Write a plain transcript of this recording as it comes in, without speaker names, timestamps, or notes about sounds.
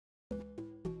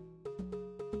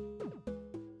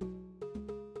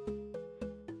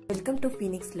Welcome to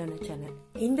Phoenix learner channel.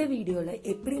 இந்த வீடியோல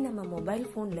எப்படி நம்ம மொபைல்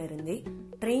போன்ல இருந்தே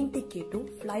ட்ரெயின் டிக்கெட்டும்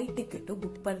ஃபிளைட் டிக்கெட்டும்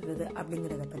புக் பண்றது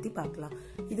அப்படிங்கறத பத்தி பார்க்கலாம்.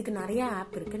 இதுக்கு நிறைய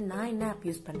ஆப் இருக்கு. நான் என்ன ஆப்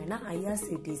யூஸ் பண்ணேன்னா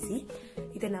IRCTC.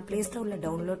 இதை நான் பிளே ஸ்டோர்ல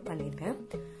டவுன்லோட் பண்ணிட்டேன்.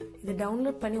 இதை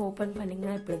டவுன்லோட் பண்ணி ஓபன்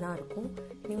பண்ணீங்கன்னா இப்படிதான் இருக்கும்.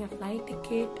 நீங்க ஃபிளைட்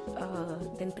டிக்கெட்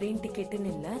தென் ட்ரெயின் டிக்கெட்னு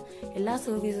இல்லை, எல்லா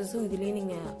சர்வீசஸும் இதுலயே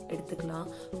நீங்க எடுத்துக்கலாம்.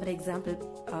 For example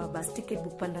bus ticket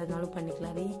book பண்றதுனாலும்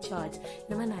பண்ணிக்கலாம், ரீசார்ஜ்,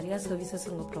 இந்த மாதிரி நிறைய சர்வீசஸ்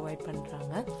உங்க ப்ரொவைட்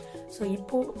பண்றாங்க. ஸோ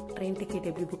இப்போ ட்ரெயின் டிக்கெட்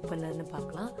எப்படி புக் பண்ணுறதுன்னு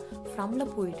பார்க்கலாம். ஃப்ரம்ல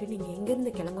போயிட்டு நீங்க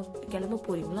எங்கேருந்து கிளம்ப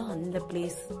போறீங்களோ அந்த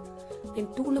பிளேஸ்,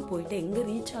 தென் டூல போயிட்டு எங்க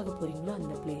ரீச் ஆக போறீங்களோ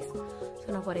அந்த பிளேஸ். ஸோ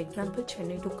நான் for example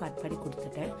Chennai to Katpadi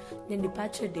கொடுத்துட்டேன். தென்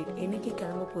டிபார்ச்சர் டேட், என்னைக்கு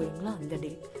கிளம்ப போறீங்களோ அந்த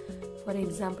டேட். ஃபார்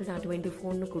எக்ஸாம்பிள் நான்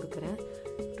 24ன்னு கொடுக்குறேன்.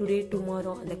 டுடே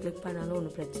டுமாரோ அந்த கிளிக் பண்ணாலும்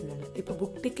ஒன்றும் பிரச்சனை இல்லை. இப்போ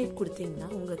புக் டிக்கெட் கொடுத்தீங்கன்னா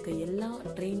உங்களுக்கு எல்லா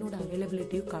ட்ரெயினோட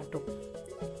அவைலபிலிட்டியும் காட்டும்.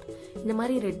 இந்த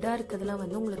மாதிரி ரெட்டாக இருக்கிறதுலாம்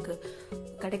வந்து உங்களுக்கு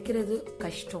கிடைக்கிறது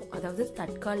கஷ்டம். அதாவது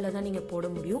தட்காலில் தான் நீங்கள் போட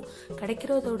முடியும்.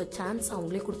 கிடைக்கிறதோட சான்ஸ்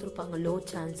அவங்களே கொடுத்துருப்பாங்க. லோ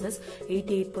சான்சஸ்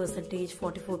 88%,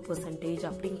 44%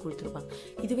 அப்படின்னு கொடுத்துருப்பாங்க.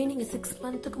 இதுவே நீங்கள் 6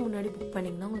 மந்த்துக்கு முன்னாடி புக்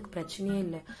பண்ணிங்கன்னா உங்களுக்கு பிரச்சனையே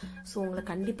இல்லை. ஸோ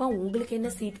உங்களுக்கு கண்டிப்பாக உங்களுக்கு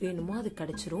என்ன சீட் வேணுமோ அது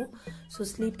கிடைச்சிரும். ஸோ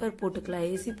ஸ்லீப்பர் போட்டுக்கலாம்,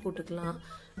 ஏசி போட்டுக்கலாம்.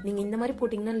 நீங்கள் இந்த மாதிரி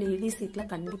போட்டிங்கன்னா லேடிஸ்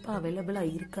சீட்லாம் கண்டிப்பாக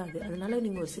அவைலபிளாக இருக்காது. அதனால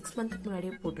நீங்கள் ஒரு 6 மந்த்துக்கு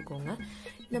முன்னாடியே போட்டுக்கோங்க.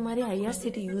 இந்த மாதிரி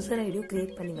IRCTC யூசர் ஐடியும்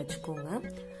கிரியேட் பண்ணி வச்சுக்கோங்க.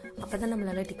 அப்பதான்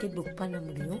நம்மளால டிக்கெட் புக் பண்ண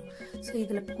முடியும். ஸோ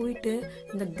இதில் போயிட்டு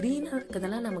இந்த க்ரீனாக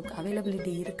இருக்கிறதெல்லாம் நமக்கு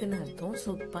அவைலபிலிட்டி இருக்குன்னு அர்த்தம். ஸோ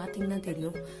பார்த்தீங்கன்னா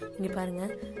தெரியும். இங்கே பாருங்க,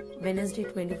 வெனஸ்டே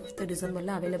 25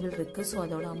 டிசம்பர்ல அவைலபிள் இருக்கு. ஸோ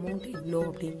அதோட அமௌண்ட் இவ்வளோ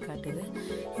அப்படின்னு காட்டுது.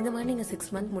 இந்த மாதிரி நீங்கள் 6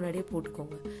 மந்த் முன்னாடியே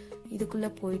போட்டுக்கோங்க.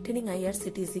 இதுக்குள்ளே போயிட்டு நீங்கள்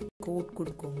IRCTC கோட்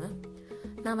கொடுக்கோங்க.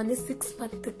 நான் வந்து 6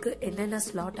 மந்த்துக்கு என்னென்ன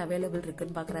ஸ்லாட் அவைலபிள்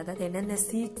இருக்குன்னு பார்க்குறேன். அதாவது என்னென்ன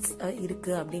சீட்ஸ்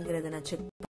இருக்கு அப்படிங்கிறத நான் செக்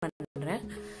பண்ணுறேன்.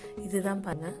 இதுதான்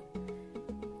பாருங்க,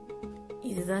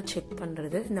 இதுதான் செக்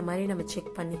பண்றது. இந்த மாதிரி நம்ம செக்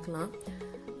பண்ணிக்கலாம்.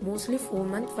 Mostly 4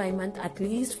 month 5 month,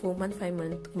 at least 4 month 5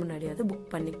 மந்த்க்கு முன்னாடியாவது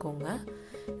book பண்ணிக்கோங்க.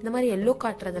 இந்த மாதிரி எல்லோ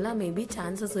காட்டுறதெல்லாம் மேபி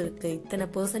சான்சஸ் இருக்கு, இத்தனை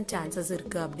 % சான்சஸ்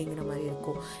இருக்கு அப்படிங்கிற மாதிரி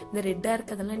இருக்கும். இந்த ரெட்டா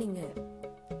இருக்கிறதெல்லாம் நீங்க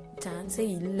சான்ஸே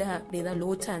இல்லை, அப்படிதான் லோ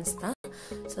சான்ஸ் தான்.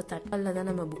 ஸோ தட்காலில் தான்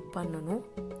நம்ம புக் பண்ணணும்.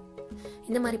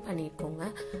 இந்த மாதிரி பண்ணிக்கோங்க.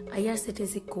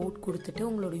 IRCTC கோட் கொடுத்துட்டு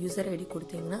உங்களோட யூசர் ஐடி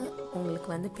கொடுத்தீங்கன்னா உங்களுக்கு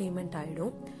வந்து பேமெண்ட்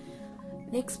ஆயிடும்.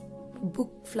 நெக்ஸ்ட்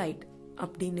புக் ஃபிளைட்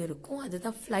அப்படின்னு இருக்கும்.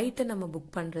 அதுதான் ஃபிளைட்டை நம்ம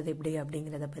புக் பண்றது எப்படி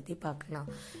அப்படிங்கிறத பத்தி பார்க்கலாம்.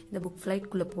 இந்த புக்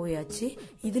ஃபிளைட்குள்ள போயாச்சு.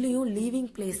 இதுலயும்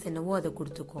லீவிங் பிளேஸ் என்னவோ அதை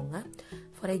கொடுத்துக்கோங்க.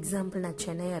 ஃபார் எக்ஸாம்பிள் நான்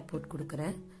சென்னை ஏர்போர்ட்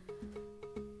கொடுக்குறேன்.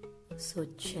 ஸோ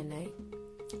சென்னை,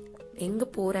 எங்க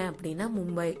போறேன் அப்படின்னா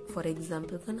மும்பை. ஃபார்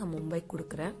எக்ஸாம்பிளுக்கு நான் மும்பை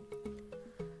கொடுக்குறேன்.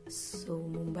 ஸோ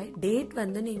மும்பை டேட்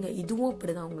வந்து நீங்க இதுவும்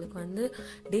அப்படிதான், உங்களுக்கு வந்து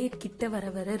டேட் கிட்ட வர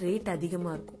வர ரேட்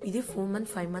அதிகமாக இருக்கும். இதே 4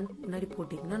 மந்த் 5 மந்த் முன்னாடி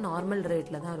போட்டிங்கன்னா நார்மல்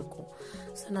ரேட்ல தான் இருக்கும்.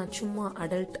 ஸோ நான் சும்மா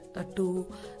அடல்ட் 2,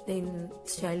 தென்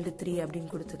சைல்டு 3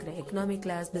 அப்படின்னு கொடுத்துக்கிறேன். எக்கனாமிக்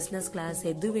கிளாஸ், பிஸ்னஸ் கிளாஸ்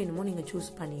எது வேணுமோ நீங்க சூஸ்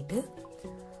பண்ணிட்டு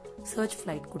சர்ச்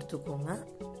ஃபிளைட் கொடுத்துக்கோங்க.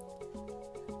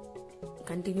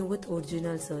 கண்டினியூ வித்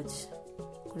ஒரிஜினல் சர்ச்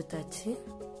கொடுத்தாச்சு.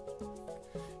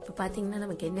 இப்போ பார்த்தீங்கன்னா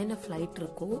நமக்கு என்னென்ன ஃப்ளைட்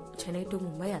இருக்கோ சென்னை டு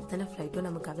மும்பை அத்தனை ஃப்ளைட்டும்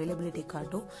நமக்கு அவைலபிலிட்டி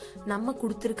காட்டும். நம்ம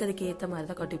கொடுத்துருக்கிறதுக்கு ஏற்ற மாதிரி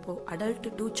தான் காட்டும். இப்போ அடல்ட்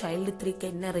டு சைல்டு 3க்கு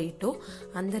என்ன ரேட்டோ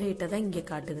அந்த ரேட்டை தான் இங்கே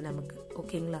காட்டுது நமக்கு.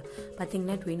 ஓகேங்களா?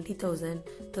 பார்த்தீங்கன்னா 20,000,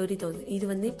 30,000. இது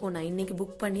வந்து இப்போ நான் இன்னைக்கு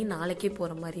புக் பண்ணி நாளைக்கே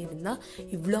போகிற மாதிரி இருந்தால்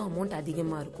இவ்வளோ அமௌண்ட்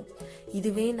அதிகமாக இருக்கும்.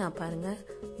 இதுவே நான் பாருங்க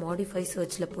மாடிஃபை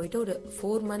சர்ச்சில் போயிட்டு ஒரு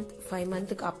 4 மந்த் 5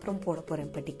 மந்த்துக்கு அப்புறம் போட போகிறேன்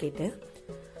இப்போ டிக்கெட்டு.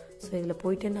 ஸோ இதில்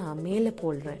போயிட்டு நான் மேலே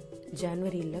போடுறேன்.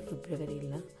 ஜனவரி இல்லை, பிப்ரவரி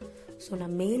இல்லை. ஸோ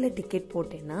நான் மேலே டிக்கெட்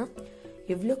போட்டேன்னா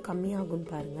எவ்வளோ கம்மியாகும்னு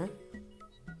பாருங்க.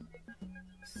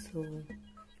 ஸோ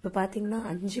இப்போ பார்த்தீங்கன்னா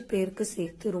 5 பேருக்கு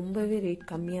சேர்த்து ரொம்பவே ரேட்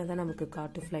கம்மியாக தான் நமக்கு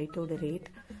காட்டும் ஃப்ளைட்டோட ரேட்.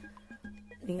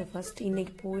 நீங்கள் ஃபர்ஸ்ட்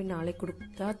இன்னைக்கு போய் நாளைக்கு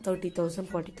கொடுத்தா 30,000,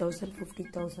 40,000,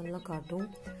 50,000லாம் காட்டும்.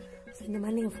 ஸோ இந்த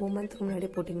மாதிரி நீங்கள் 4 மந்த்துக்கு முன்னாடி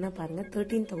போட்டிங்கன்னா பாருங்கள்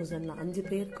 13,000 தான். 5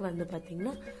 பேருக்கு வந்து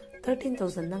பார்த்தீங்கன்னா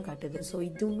 13,000 தான் காட்டுது. ஸோ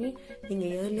இதுவுமே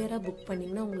நீங்கள் ஏர்லியராக புக்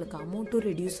பண்ணிங்கன்னா உங்களுக்கு அமௌண்ட்டும்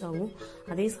ரெடியூஸ் ஆகும்.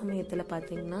 அதே சமயத்தில்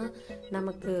பார்த்தீங்கன்னா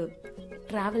நமக்கு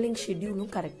ட்ராவலிங்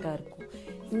ஷெட்யூலும் கரெக்டாக இருக்கும்.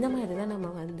 இந்த மாதிரி தான்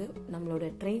நம்ம வந்து நம்மளோட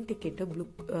ட்ரெயின் டிக்கெட்டை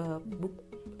புக்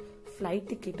ஃப்ளைட்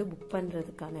டிக்கெட்டை புக்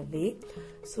பண்ணுறதுக்கான வே.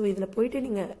 ஸோ இதில் போயிட்டு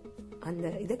நீங்கள் அந்த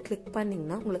இதை கிளிக்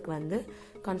பண்ணிங்கன்னா உங்களுக்கு வந்து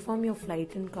கன்ஃபார்ம் யோர்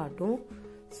ஃப்ளைட்டுன்னு காட்டும்.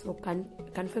 ஸோ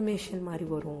கன்ஃபர்மேஷன் மாதிரி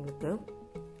வரும் உங்களுக்கு.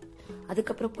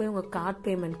 அதுக்கப்புறம் போய் உங்க கார்டு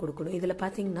பேமெண்ட் கொடுக்கணும். இதுல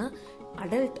பாத்தீங்கன்னா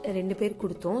அடல்ட் 2 பேர்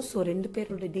கொடுத்தோம். ஸோ 2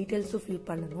 பேரோட டீட்டெயில்ஸும் ஃபில்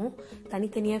பண்ணணும்,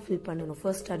 தனித்தனியா ஃபில் பண்ணணும்.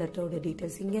 ஃபர்ஸ்ட் அடல்ட்டோட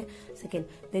டீட்டெயில்ஸ் இங்க, செகண்ட்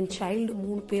தென் சைல்டு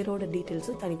 3 பேரோட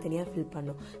டீட்டெயில்ஸும் தனித்தனியா ஃபில்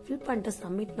பண்ணணும். ஃபில் பண்ணிட்டு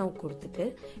சப்மிட் நவ் கொடுத்துட்டு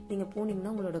நீங்க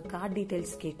போனீங்கன்னா உங்களோட கார்டு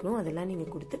டீட்டெயில்ஸ் கேட்கணும். அதெல்லாம் நீங்க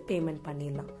கொடுத்து பேமெண்ட்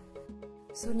பண்ணிடலாம்.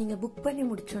 ஸோ நீங்கள் புக் பண்ணி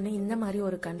முடிச்சோன்னே இந்த மாதிரி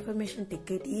ஒரு கன்ஃபர்மேஷன்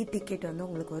டிக்கெட் டிக்கெட் வந்து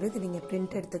உங்களுக்கு வரும். இது நீங்கள்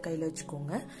பிரிண்ட் எடுத்து கையில்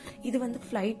வச்சுக்கோங்க. இது வந்து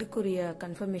ஃப்ளைட்டுக்குரிய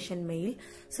கன்ஃபர்மேஷன் மெயில்.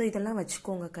 ஸோ இதெல்லாம்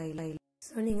வச்சுக்கோங்க கையில்.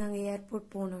 ஸோ நீங்கள் அங்கே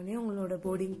ஏர்போர்ட் போனோடனே உங்களோட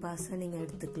போர்டிங் பாஸை நீங்கள்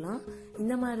எடுத்துக்கலாம்.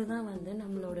 இந்த மாதிரி தான் வந்து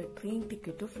நம்மளோட ட்ரெயின்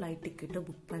டிக்கெட்டும் ஃப்ளைட் டிக்கெட்டும்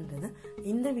புக் பண்ணுறது.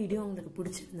 இந்த வீடியோ உங்களுக்கு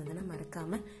பிடிச்சிருந்ததுன்னா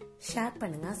மறக்காமல் ஷேர்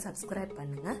பண்ணுங்கள், சப்ஸ்கிரைப்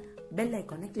பண்ணுங்கள், பெல்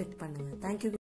ஐக்கானை கிளிக் பண்ணுங்கள். தேங்க்யூ.